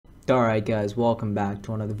Alright guys, welcome back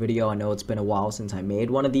to another video. I know it's been a while since I made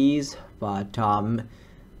one of these, but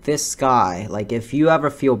this guy, like, if you ever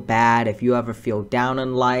feel bad, if you ever feel down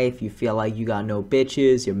in life, you feel like you got no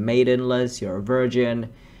bitches, you're maidenless, you're a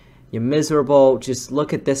virgin, you're miserable, just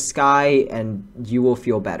look at this guy and you will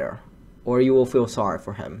feel better. Or you will feel sorry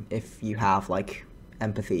for him if you have, like,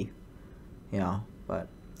 empathy, you know, but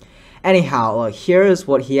anyhow, look, here's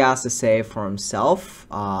what he has to say for himself.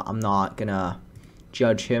 I'm not gonna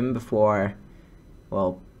judge him before,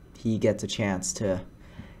 well, he gets a chance to.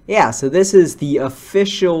 Yeah, so this is the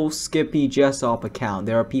official Skippy Jessop account.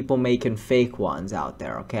 There are people making fake ones out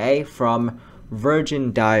there, okay? From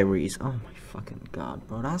Virgin Diaries. Oh my fucking god,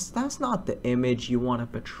 bro. That's not the image you want to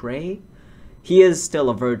portray. He is still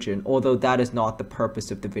a virgin, although that is not the purpose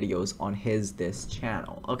of the videos on this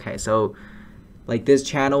channel. Okay, so like this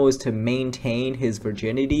channel is to maintain his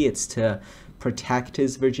virginity. It's to protect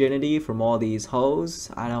his virginity from all these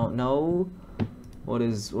hoes. I don't know what. Oh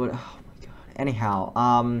my god.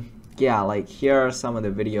 Anyhow, yeah, like here are some of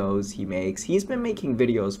the videos he makes. He's been making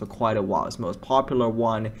videos for quite a while. His most popular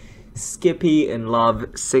one, Skippy in Love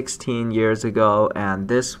 16 years ago, and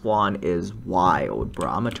this one is wild, bro.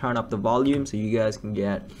 I'm gonna turn up the volume so you guys can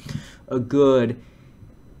get a good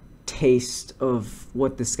taste of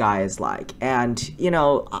what this guy is like. And you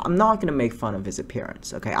know, I'm not gonna make fun of his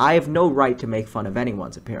appearance, okay? I have no right to make fun of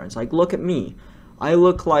anyone's appearance. Like, look at me. I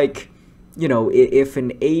look like, you know, if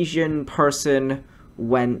an Asian person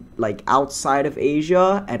went like outside of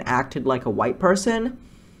Asia and acted like a white person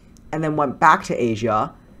and then went back to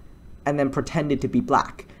Asia and then pretended to be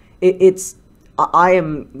black. I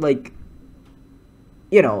am like,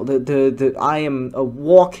 you know, I am a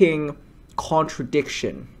walking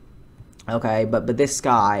contradiction. Okay, but this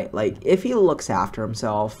guy, like, if he looks after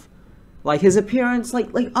himself, like, his appearance,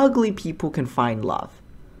 like ugly people can find love.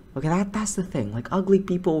 Okay, that's the thing. Like, ugly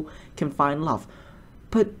people can find love.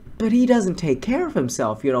 But he doesn't take care of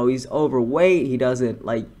himself, you know, he's overweight, he doesn't,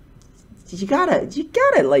 like, you gotta,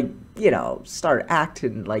 like, you know, start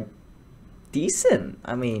acting, like, decent.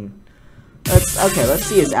 I mean, let's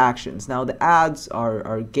see his actions. Now, the ads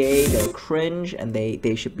are gay, they're cringe, and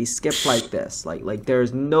they should be skipped like this. Like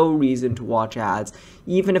there's no reason to watch ads,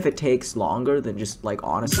 even if it takes longer than just, like,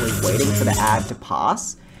 honestly waiting for the ad to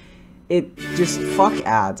pass. It just, fuck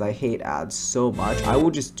ads. I hate ads so much. I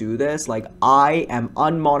will just do this. Like, I am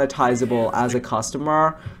unmonetizable as a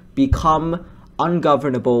customer. Become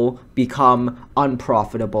ungovernable, become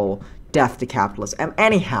unprofitable, death to capitalism.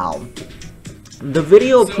 Anyhow, the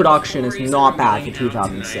video production is not bad for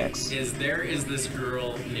 2006. There is this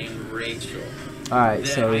girl named Rachel. Alright,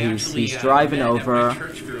 so he's driving over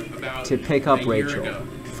to pick up Rachel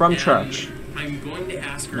from church. I'm going to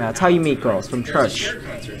ask her. Yeah, that's how you meet girls, from church.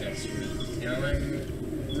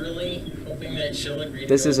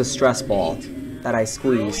 This is a stress ball that I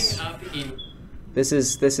squeeze. This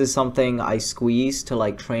is something I squeeze to,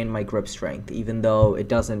 like, train my grip strength, even though it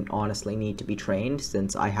doesn't honestly need to be trained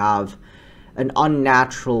since I have an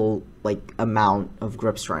unnatural, like, amount of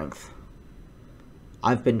grip strength.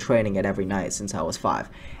 I've been training it every night since I was 5.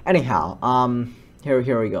 Anyhow,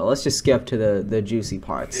 here we go. Let's just skip to the juicy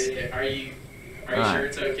parts. Are you sure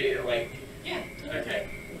it's okay? Like, yeah, okay.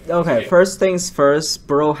 Okay, first things first,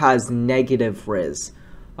 bro has negative rizz.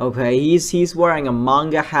 Okay, he's wearing a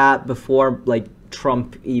manga hat before, like,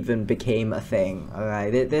 Trump even became a thing.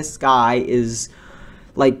 Okay, this guy is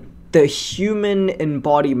like the human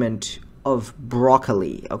embodiment of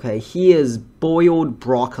broccoli. Okay, he is boiled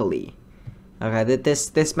broccoli. Okay,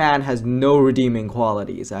 this man has no redeeming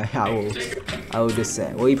qualities. I will just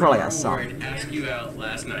say. Well, he probably has some. Asked you out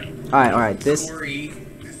last night. All right. This.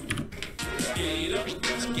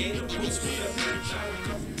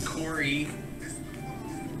 Corey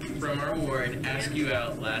from our ward asked you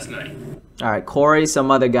out last night. All right, Corey, some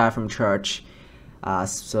other guy from church.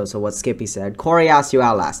 So what Skippy said. Corey asked you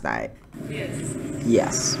out last night. Yes.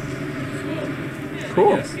 Yes.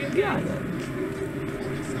 Cool. Yeah.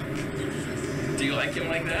 Do you like him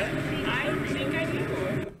like that? I think I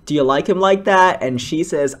do. Do you like him like that? And she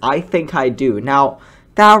says, I think I do. Now,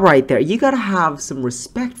 that right there, you gotta have some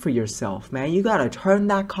respect for yourself, man. You gotta turn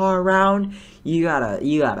that car around. You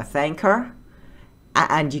gotta thank her.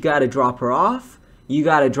 And you gotta drop her off. You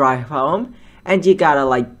gotta drive home. And you gotta,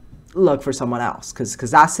 like, look for someone else. Cause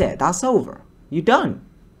that's it. That's over. You done.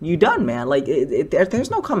 You done, man. Like, there's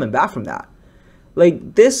no coming back from that.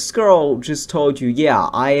 Like, this girl just told you, yeah,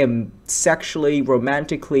 I am sexually,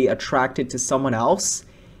 romantically attracted to someone else.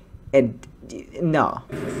 And, no.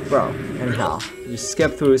 Bro, anyhow. You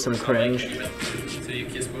skip through some cringe. So you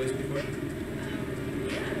kissed boys before?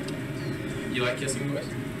 You like kissing boys?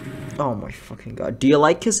 Oh my fucking god. Do you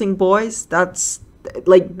like kissing boys? That's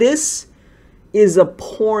like, this is a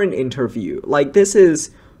porn interview. Like, this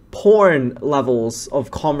is porn levels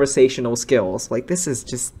of conversational skills. Like, this is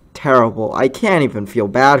just terrible. I can't even feel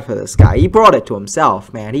bad for this guy. He brought it to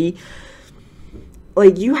himself, man. He,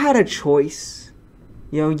 like, you had a choice.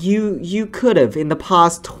 You know, you could have, in the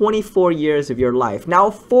past 24 years of your life, now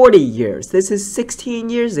 40 years. This is 16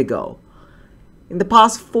 years ago. In the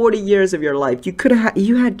past 40 years of your life, you could have,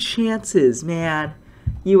 you had chances, man.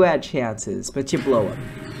 You had chances, but you blew it.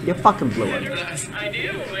 You fucking blew it. I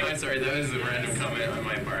do. I'm sorry, that was a random comment on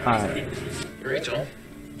my part. Alright. Rachel,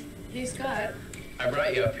 Hey, Scott. I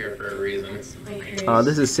brought you up here for a reason. Okay.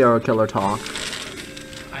 This is serial killer talk.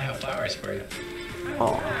 I have flowers for you.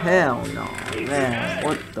 Oh, hell no, man.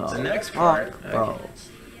 What the The next fuck, part, bro?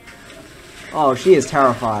 Oh, she is I've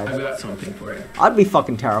terrified. got something for you. I'd be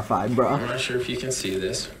fucking terrified, I'm bro. not sure if you can see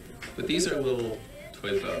this, but these are little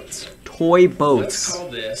toy boats. Toy Let's boats. call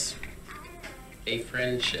this a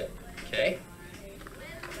friendship, okay?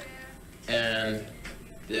 And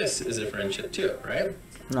this is a friendship too, right?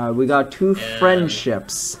 No, we got two And-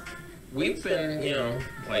 friendships. We've been, you know,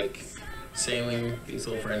 like sailing these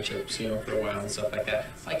little friendships, you know, for a while and stuff like that.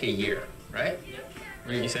 Like a year, right?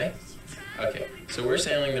 Wouldn't you say? Okay, so we're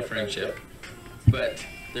sailing the friendship, but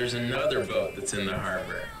there's another boat that's in the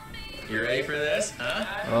harbor. You ready for this? Huh?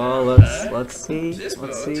 Oh, let's see. This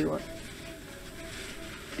Let's boat. see what.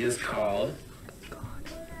 Is called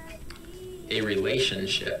a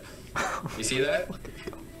relationship. You see that?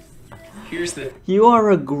 Here's the You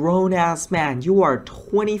are a grown ass man. You are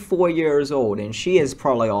 24 years old, and she is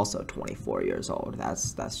probably also 24 years old.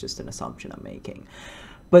 That's just an assumption I'm making.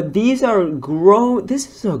 But these are grown. This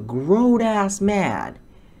is a grown ass man,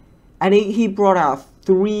 and he brought out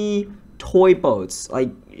 3 toy boats.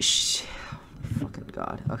 Like, fucking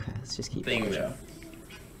god. Okay, let's just keep thing going. though.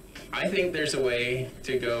 I think there's a way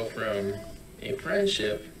to go from a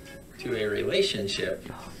friendship to a relationship,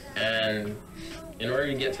 and in order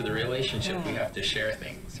to get to the relationship, we have to share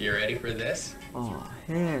things. You ready for this? Oh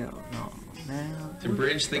hell no, man. To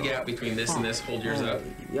bridge the gap between this and this, hold yours up.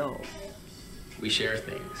 Yo. We share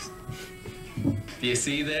things. Do you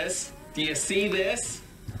see this? Do you see this?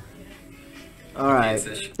 Alright,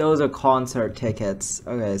 those are concert tickets.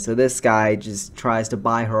 Okay, so this guy just tries to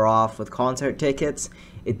buy her off with concert tickets.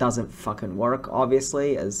 It doesn't fucking work,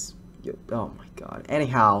 obviously, as... Oh my god.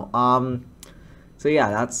 Anyhow, so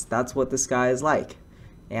yeah, that's what this guy is like.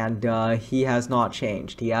 And he has not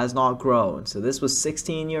changed. He has not grown. So this was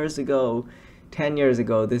 16 years ago. 10 years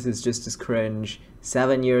ago, this is just as cringe.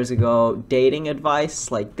 7 years ago, dating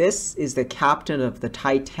advice. Like, this is the captain of the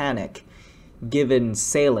Titanic given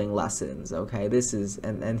sailing lessons, okay? This is,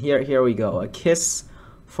 and here we go. A kiss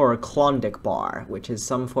for a Klondike bar, which is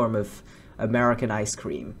some form of American ice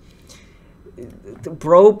cream. The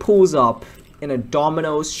bro pulls up in a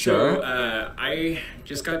Domino's shirt. So, I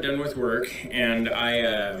just got done with work, and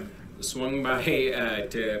I swung by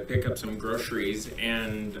to pick up some groceries,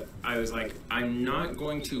 and I was like, I'm not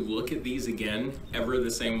going to look at these again, ever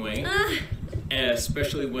the same way.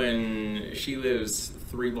 Especially when she lives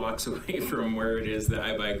 3 blocks away from where it is that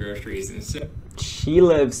I buy groceries. And so she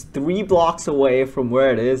lives 3 blocks away from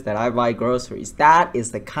where it is that I buy groceries. That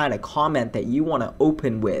is the kind of comment that you want to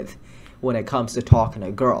open with when it comes to talking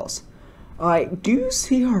to girls. Alright, do you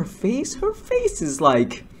see her face? Her face is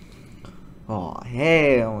like, oh,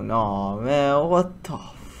 hell no, man. What the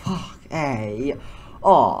fuck? Hey.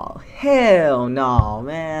 Oh, hell no,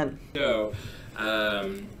 man. So,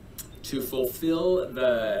 to fulfill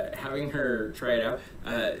the having her try it out,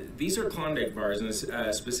 these are Klondike bars, and this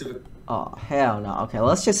specific. Oh, hell no. Okay,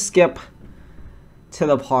 let's just skip to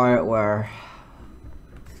the part where...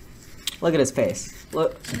 Look at his face.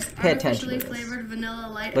 Look, pay attention to this. Flavored vanilla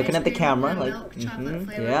light Looking ice at the cream camera, and like, milk chocolate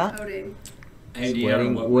flavored yeah. coating. Idea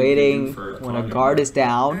on what we could do Waiting for when a Klondike guard bar. is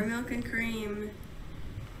down. Milk and cream.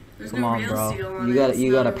 There's Come no on, real bro. seal on You it. got It's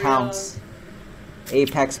you not got to a real pounce.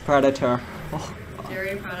 Apex Predator. Oh,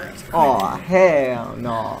 dairy product. oh, hell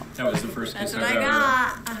no. That was the first That's kiss what I've I ever.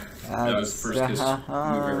 got. That was the first kiss we've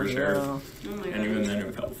ever shared, Oh my and even god. then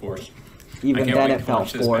it felt forced. Even I can't then wait it to felt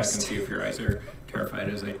watch this back and forced. see if your eyes are terrified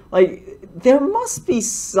as they. Like, there must be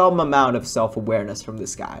some amount of self-awareness from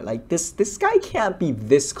this guy. Like, this guy can't be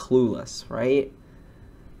this clueless, right?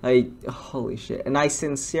 Like, holy shit. And I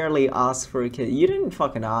sincerely asked for a kiss. You didn't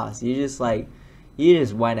fucking ask. You just, like, you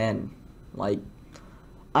just went in. Like,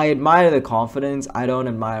 I admire the confidence. I don't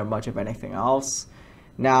admire much of anything else.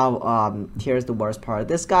 Now, here's the worst part.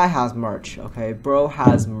 This guy has merch, okay? Bro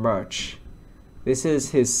has merch. This is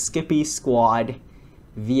his Skippy Squad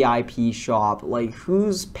VIP shop. Like,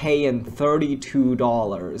 who's paying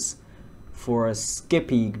 $32 for a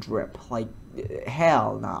skippy drip. Like,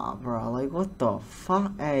 hell nah, bro. Like, what the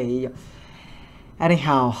fuck? Hey.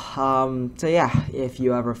 Anyhow, so yeah, if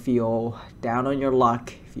you ever feel down on your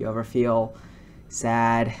luck, if you ever feel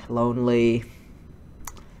sad, lonely,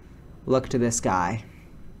 look to this guy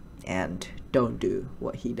and don't do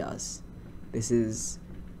what he does. This is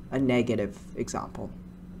a negative example,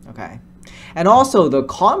 okay? And also, the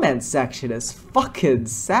comment section is fucking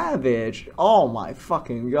savage. Oh my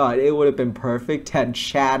fucking god. It would have been perfect had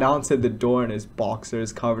Chad answered the door in his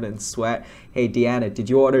boxers covered in sweat. Hey, Deanna, did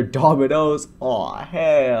you order Domino's? Oh,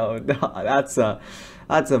 hell no. That's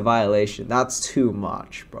a violation. That's too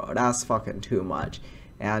much, bro. That's fucking too much.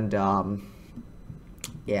 And,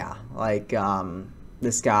 yeah, like,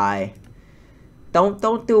 this guy,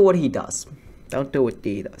 don't do what he does. Don't do what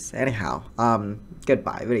he does. Anyhow,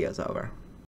 goodbye. Video's over.